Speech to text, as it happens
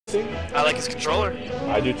I like his controller.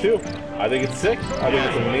 I do too. I think it's sick. I think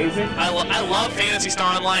it's amazing. I love Phantasy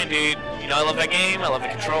Star Online, dude. You know I love that game. I love the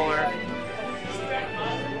controller.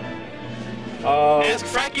 Ask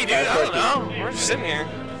Frankie, dude. I don't know. We're just sitting here.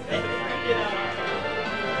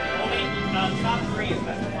 Top 3 is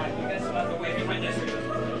specified. You guys still have to wait behind this.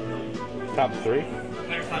 Top 3?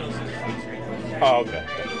 Finals. Oh, okay.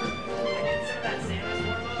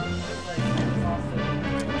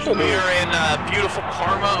 We are in beautiful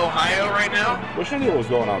Parma, Ohio right now. Wish I knew what was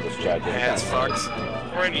going on with this chat. Yeah, it's fucked.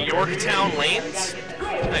 We're in Yorktown Lanes.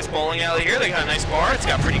 Nice bowling alley here. They got a nice bar. It's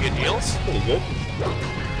got pretty good deals. Pretty good.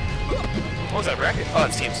 What was that bracket? Oh,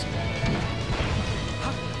 it's teams.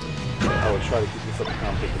 I would try to keep this up and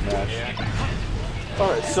complicate the match. Yeah.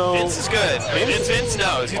 Alright, so... Vince is good. I mean, Vince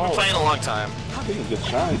knows. He's been playing a long time. I think he's good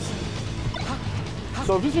shines.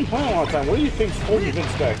 So if he's been playing a long time, what do you think's holding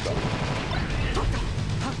Vince back, though?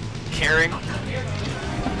 Caring.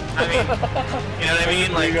 I mean, you know what I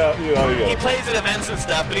mean? Like, he plays at events and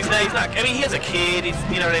stuff, but he's not, I mean, he has a kid,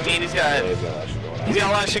 you know what I mean? He's got a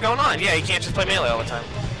lot of shit going on. Yeah, he can't just play Melee all the time.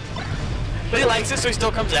 But he likes it, so he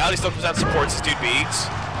still comes out. He still comes out and supports his dude Beaks.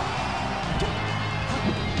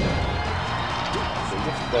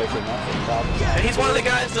 And he's one of the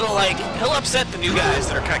guys that'll, like, he'll upset the new guys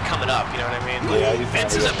that are kind of coming up, you know what I mean? Like, Yeah,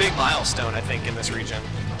 Vince is a big milestone, I think, in this region.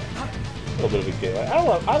 A little bit of a gateway. I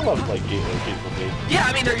love like gateway people, dude. Yeah,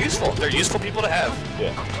 I mean, they're useful. They're useful people to have.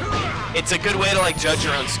 Yeah. It's a good way to, like, judge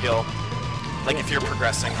your own skill. Like, if you're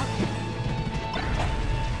progressing.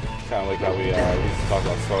 Kind of like how we used to talk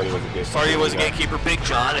about Sardi was a gatekeeper. Sardi was a gatekeeper. Big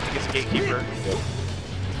John, I think, is a gatekeeper. Yep.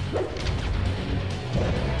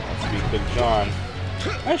 Speak Big John.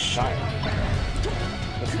 Nice shine.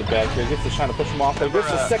 That's the back here. Gets the shine to push him off. There gets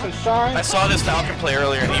the second shine. I saw this Falcon play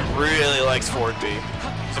earlier, and he really likes forward B.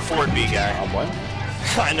 He's a forward B guy. I'm what?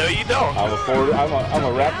 I know you don't. I'm a forward. I'm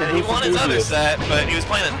a rapid. He won his other set, but he was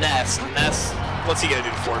playing a Ness, and Ness. What's he gonna do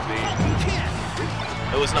to forward B?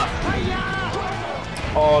 It was not.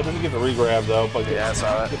 Oh, didn't get the regrab though. But yeah, I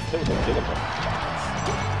saw that.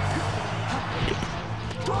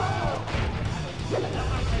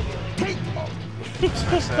 You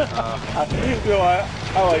know,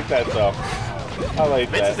 I like that though. I like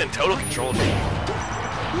Vince that. is in total control.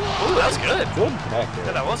 Ooh, that was good. Good back there.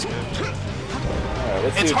 Yeah, that was good.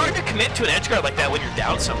 Right, it's hard to commit to an edge guard like that when you're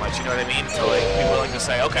down so much, you know what I mean? To like be willing to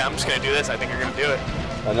say, okay, I'm just gonna do this. I think you're gonna do it.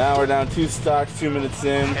 And now we're down 2 stocks, 2 minutes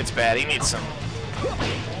in. It's bad. He needs some.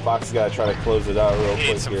 Fox has got to try to close it out real quick. He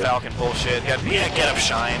needs some here. Falcon bullshit. He got get up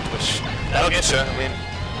shined, which that'll get you. I mean,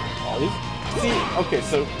 see, okay,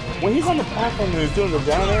 so when he's on the platform and he's doing the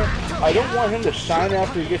down air, I don't want him to shine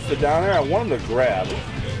after he gets the down air. I want him to grab.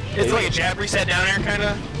 It's like a jab reset down air, kind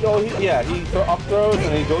of. No, he up throws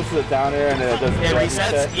and he goes to the down air and then it does the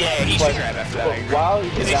resets. Reset. Yeah, he should grab after that. While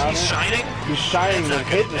he's down he's shining. He's shining and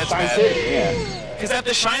hitting. The shine's hitting. Yeah. Because that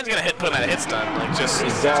the shine's gonna put him at a hit stun. Like just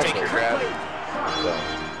take your grab. So,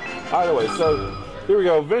 either way, so here we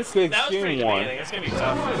go. Vince takes game 1. It's gonna be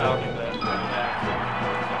tough for Falcon to bring back.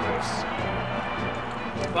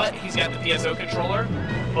 But he's got the PSO controller.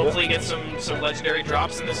 Hopefully he gets some legendary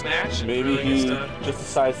drops in this match. Maybe really he just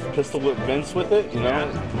decides to pistol whip Vince with it, you know?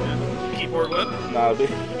 Yeah. Keyboard whip. Nah, they...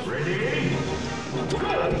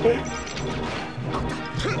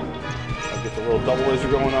 Get the little double laser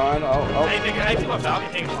going on. Oh. I think about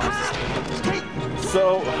Falcon taking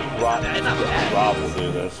So, Rob will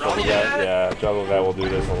do this. Juggle Guy will do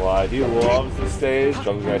this a lot. He loves the stage.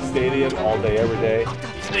 Juggle Guy Stadium all day, every day.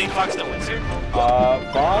 You think Fox that wins here?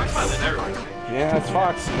 Fox? Yeah, Yeah, it's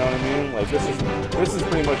Fox, you know what I mean? Like, this is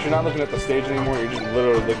pretty much, you're not looking at the stage anymore, you're just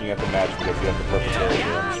literally looking at the match because you have the perfect area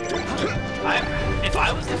on the screen. If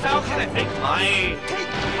I was the Falcon, I think my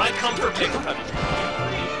comfort pick would probably be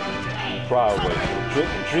Probably.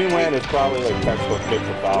 Dreamland is probably like textbook pick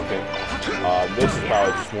for Falcon. This is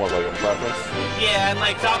probably just more like a preference. Yeah, and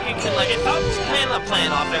like Falcon can, like, if Falcon's playing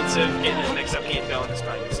offensive, getting his mix-up game going, it's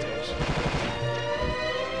probably a good stage.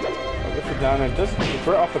 Gets it down there, doesn't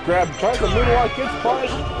off the grab, tries to moonwalk, gets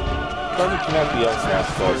punished. Doesn't connect the X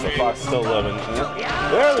smash though, so Fox is still living.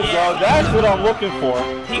 There we go, that's what I'm looking for.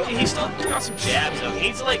 He's still got some jabs though. He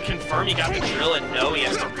needs to like confirm he got the drill and know he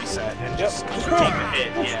has to reset and just take the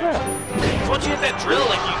hit. Yeah. So once you hit that drill,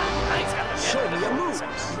 like he's got the hit.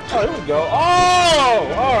 Oh, here we go.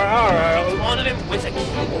 Oh! Alright. He wanted him with a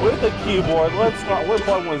keyboard. With a keyboard. Let's not. What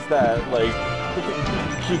button was that? Like,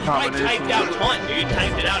 key combination. I typed out one, dude.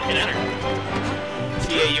 Typed it out, hit enter.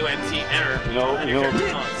 T-A-U-N-T, enter. You know,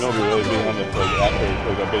 really be on it, like, after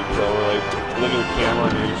like a big throw, like, look at the camera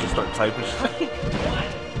and then you just start typing.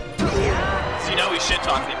 So you know we shit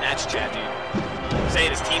talking in match chat, dude.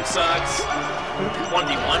 saying his team sucks.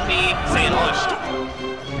 1v1 me, saying all this shit.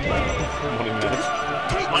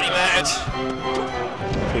 Money match.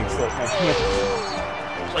 Big slip.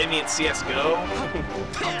 Play me in CSGO.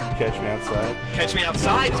 Catch me outside. Catch me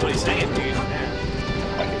outside is what he's saying, dude.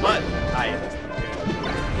 But,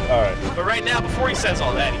 alright. But right now, before he says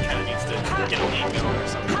all that, he kind of needs to get a lead going or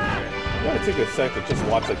something. I'm gonna take a sec to just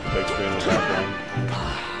watch like the big screen in the background.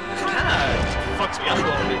 Kind of fucks me up a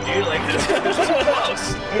little bit, dude. Like, this is too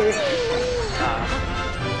close.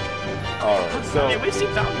 Alright, so... I mean, we've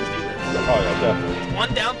seen Falcons do this. Oh yeah, definitely.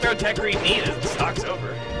 One down throw tech read knee, and the stock's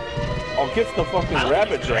over. Oh, gets the fucking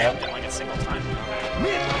rabbit jab. Like a single time.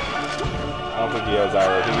 I don't think he has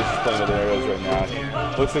either. I think he's just playing with arrows right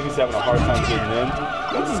now. Looks like he's having a hard time getting in.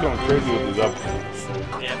 Vince is going crazy with his up.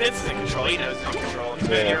 Yeah, Vince is in control. He knows he's in control. He's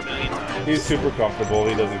been here a million times. He's super comfortable.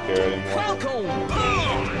 He doesn't care anymore.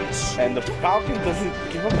 And the Falcon doesn't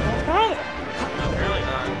give a fuck about it. No, really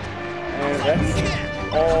not. And that's...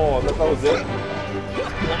 Oh, that was it?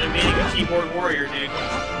 Woman being a keyboard warrior, dude.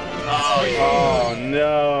 Oh, yeah. Oh,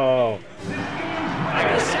 no. I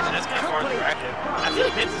gotta say, that's kind of far in the bracket. I feel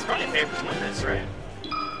like Vince is probably favored to win this, right?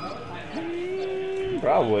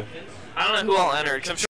 Probably. I don't know who I'll enter, because I'm sure